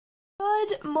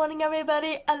Good morning,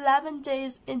 everybody. 11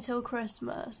 days until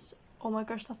Christmas. Oh my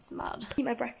gosh, that's mad. Eat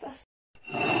my breakfast.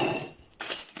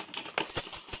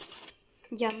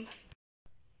 Yum.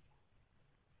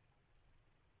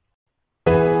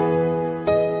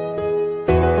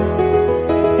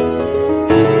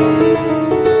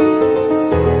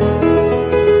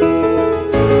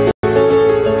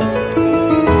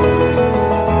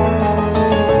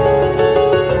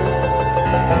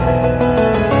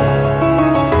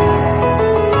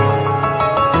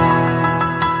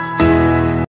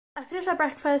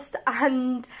 Breakfast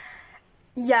and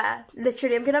yeah,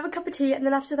 literally I'm gonna have a cup of tea, and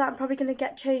then after that I'm probably gonna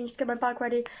get changed, get my bag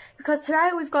ready, because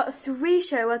tonight we've got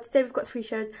today we've got 3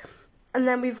 shows, and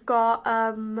then we've got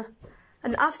an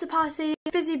after party.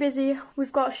 Busy.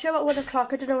 We've got a show at 1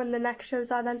 o'clock. I don't know when the next shows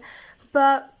are then,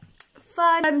 but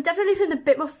fun. I'm definitely feeling a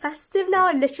bit more festive now.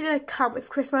 I literally can't wait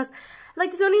for Christmas. Like,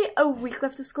 there's only a week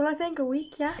left of school, I think. A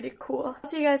week, yeah. Pretty cool. I'll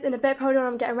see you guys in a bit, probably when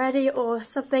I'm getting ready or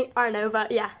something, I don't know,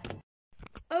 but yeah.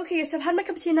 Okay, so I've had my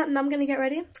cup of tea and I'm gonna get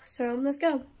ready, so let's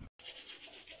go.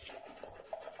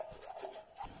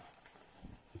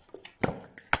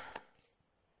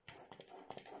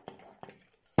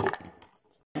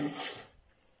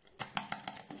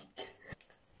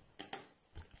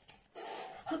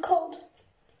 How cold.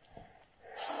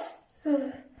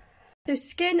 So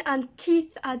skin and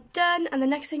teeth are done, and the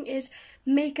next thing is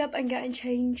makeup and getting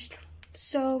changed.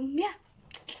 So yeah.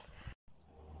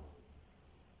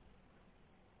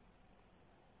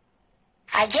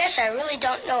 I guess I really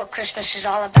don't know what Christmas is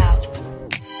all about. Isn't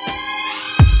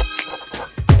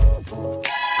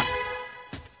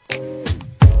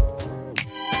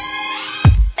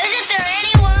there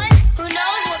anyone who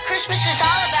knows what Christmas is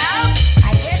all about?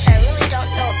 I guess I really don't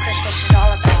know what Christmas is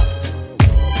all about.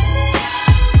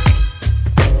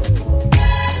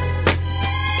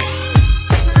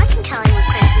 I can tell you what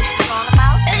Christmas is all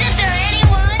about. Isn't there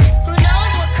anyone who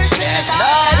knows what Christmas is all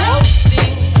about?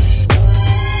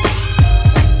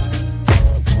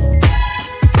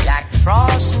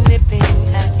 Frost nipping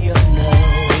at your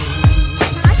nose.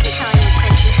 I can tell you what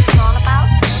Christmas is all about.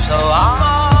 So I'm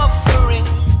offering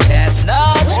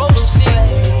chestnut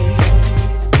roasting.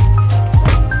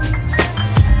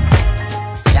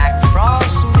 Jack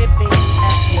Frost nipping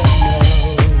at your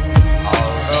nose.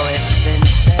 Although it's been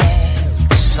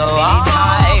said so many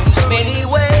times, many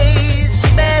ways,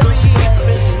 Merry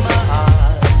Christmas.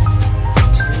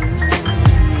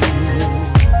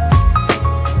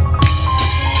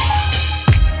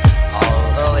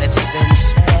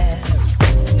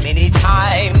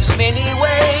 Many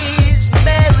ways,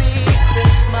 Merry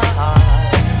Christmas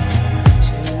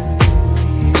to you.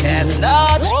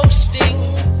 Chestnut roasting,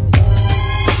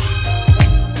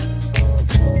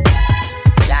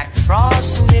 Jack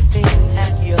Frost nipping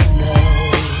at your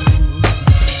nose.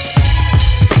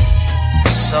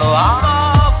 So I'm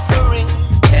offering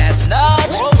chestnut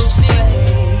roasting,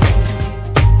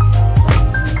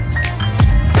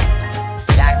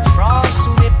 Jack Frost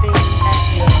nipping at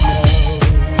your nose.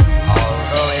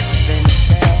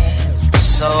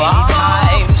 So many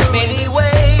times, many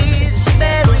ways,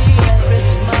 Merry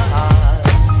Christmas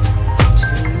to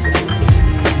you.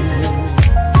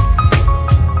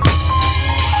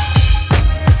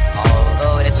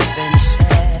 Although it's been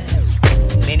said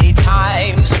many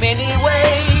times, many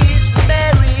ways,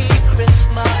 Merry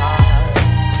Christmas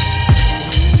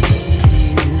to you.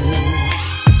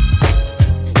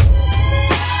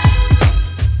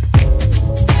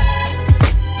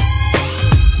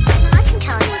 I can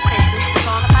tell you what Christmas is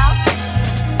all about.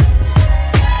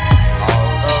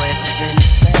 Although it's been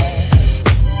said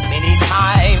many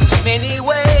times, many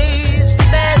ways,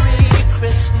 Merry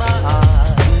Christmas.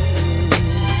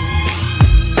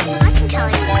 I can tell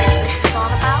you what Christmas is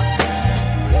all about.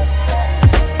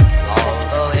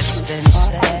 Although it's been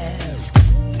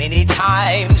said many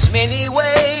times, many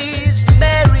ways,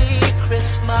 Merry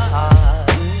Christmas.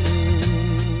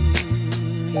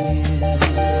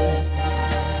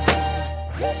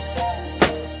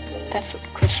 That's what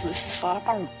Christmas is all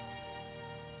about.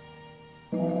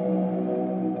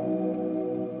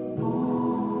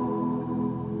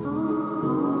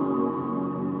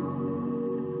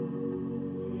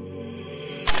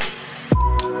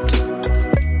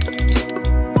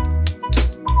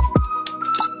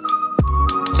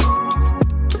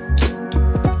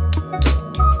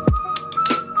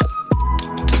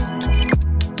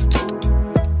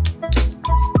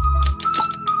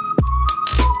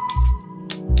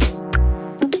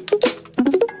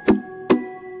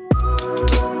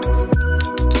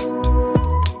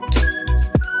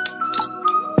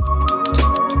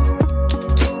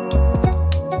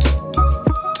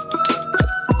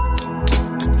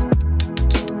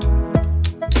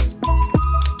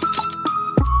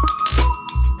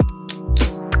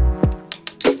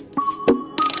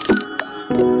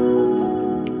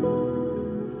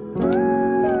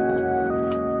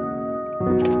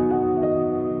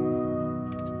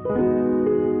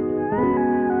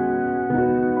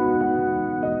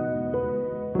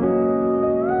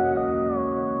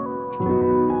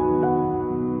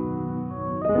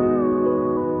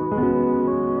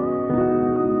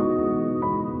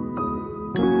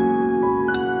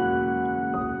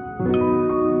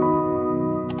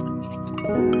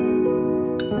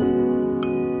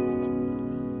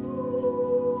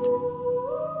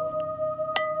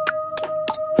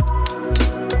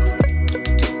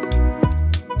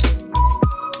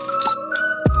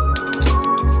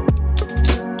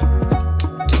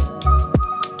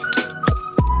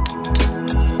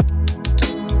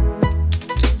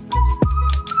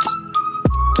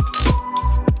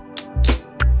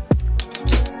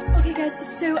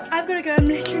 So I've got to go, I'm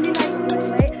literally like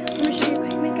running late. I'm going to show you a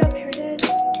quick makeup, here it is.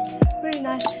 Really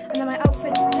nice. And then my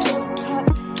outfit is this top,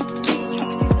 these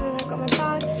tracksuits, and then I've got my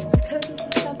bag, the clothes and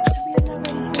stuff, so we are now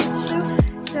ready to go to the show.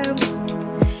 So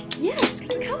yeah, it's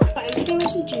going to be cool. But I'm just going to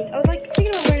wear some jeans. I was like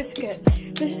thinking about wearing a skirt, but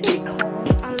it's just going to be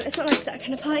cold. And it's not like that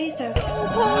kind of party, so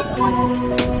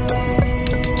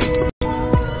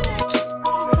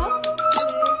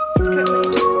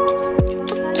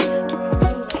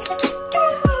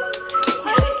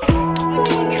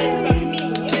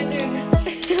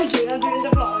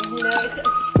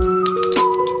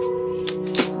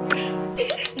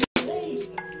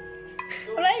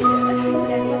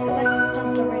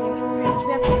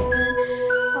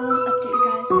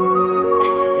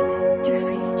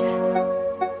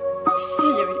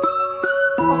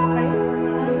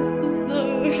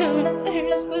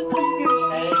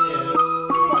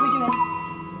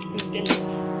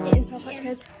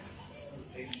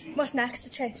what's next? The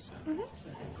chase.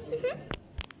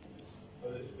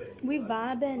 We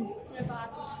vibing.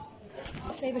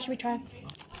 What flavour should we try?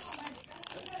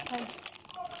 Okay.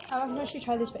 I reckon I should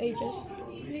try this for ages.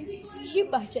 Did you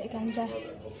bite it again, Jeff?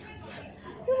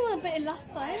 You bit it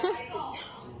last time.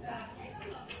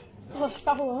 Look,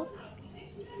 Star Wars.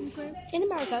 Okay. In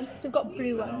America, they've got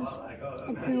blue ones.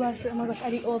 And blue raspberry. Oh my gosh,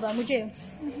 I'd eat all of them. Would you?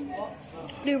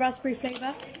 Blue raspberry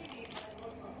flavour.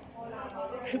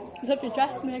 Love your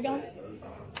dress, Megan.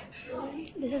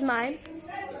 This is mine.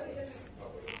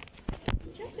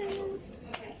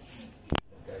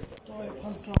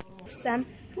 It's them.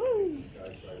 Woo!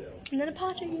 And then a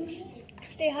party.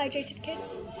 Stay hydrated,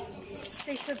 kids.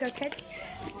 Stay sugar, kids.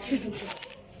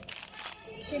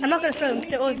 I'm not going to throw them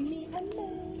because it all...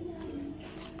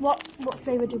 What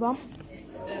flavour do you want?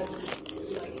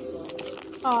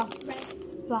 Oh,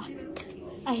 black.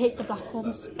 I hate the black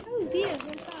ones. Oh dear,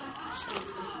 what's that?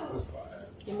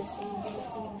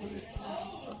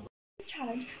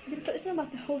 Challenge. We're gonna put this in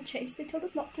about the whole chase. They told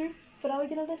us not to, but are we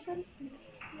gonna listen?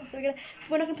 So we're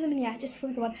not gonna put them in yet, just before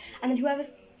we go on. And then whoever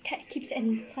keeps it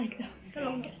in like the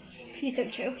longest. Please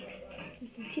don't choke.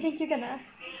 Please don't. Do you think you're gonna?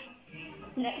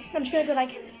 No. I'm just gonna go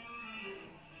like.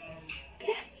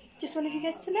 Yeah. Just wanted you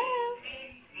guys to know.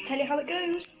 Tell you how it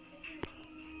goes.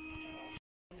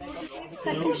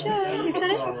 Second show. You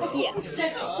excited? Yeah.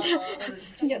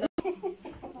 Yeah.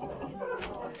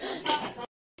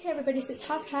 Okay, everybody, so it's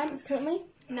half time. It's currently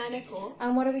 9:04.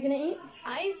 And what are we gonna eat?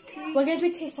 Ice cream. We're gonna do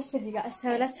a taste test with you guys,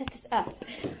 so let's set this up.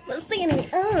 Let's see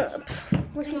it up.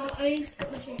 What do you I need to spit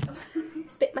my chewing gum.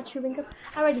 spit my chewing gum?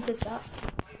 I already did that.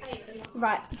 I ate them.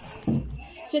 Right.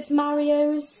 So it's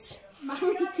Mario's.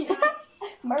 Mario.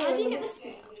 Mario. How do you get the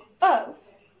spoon out? Oh.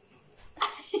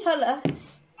 Hello.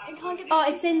 I can't get the Oh,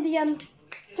 it's in the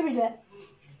do we do it?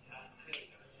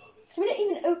 Do we not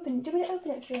even open? Do we not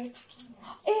open it for you?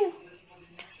 Ew.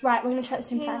 Right, we're gonna try at the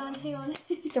same time. Hang on.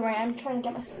 Don't worry, I'm trying to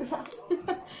get myself out.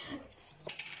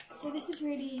 So this is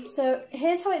really... So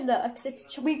here's how it looks.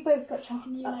 It's we both got chocolate.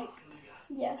 Can you like...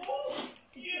 Yeah. Just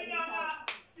put this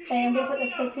out? Okay, I'm gonna put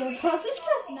this fake nails on.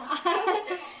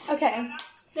 Nah. Okay.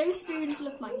 Those spoons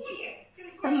look manky.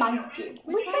 A monkey.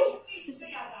 Which one? way? Is this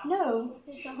one? No.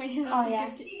 It's that way. Oh yeah.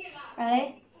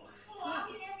 Ready? It's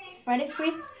hard. Ready?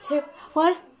 3, 2,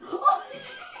 1.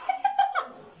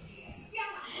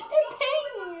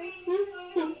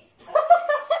 They're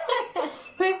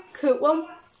 3, 2, 1.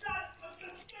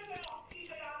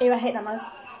 Ew, I hate that noise.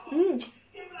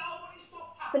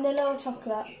 Vanilla or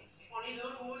chocolate?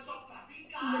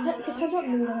 Depends what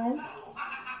mood I'm in.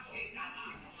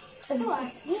 It's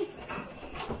alright.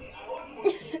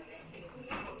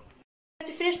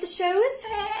 We finished the shows,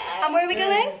 and where are we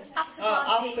going?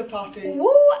 After party.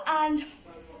 Woo! And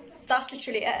that's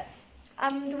literally it.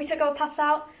 We took our pats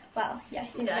out. Well, yeah,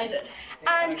 I did.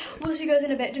 And we'll see you guys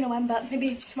in a bit. Don't know when, but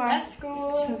maybe tomorrow. Let's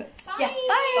go. Just move it. Bye. Yeah.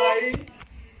 Bye. Bye.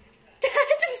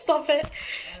 Didn't stop it.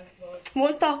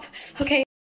 Won't stop. Okay.